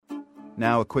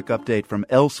Now a quick update from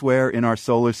elsewhere in our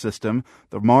solar system.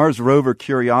 The Mars rover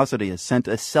Curiosity has sent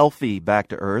a selfie back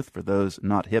to Earth. For those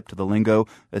not hip to the lingo,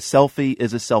 a selfie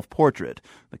is a self-portrait,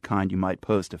 the kind you might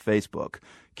post to Facebook.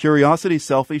 Curiosity's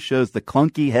selfie shows the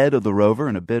clunky head of the rover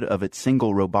and a bit of its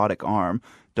single robotic arm.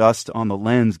 Dust on the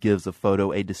lens gives the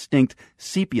photo a distinct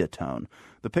sepia tone.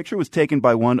 The picture was taken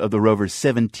by one of the rover's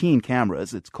 17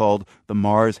 cameras. It's called the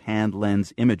Mars Hand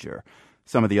Lens Imager.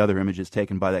 Some of the other images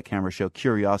taken by that camera show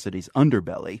Curiosity's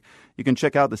underbelly. You can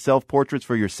check out the self-portraits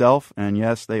for yourself, and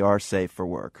yes, they are safe for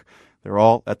work. They're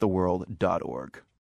all at theworld.org.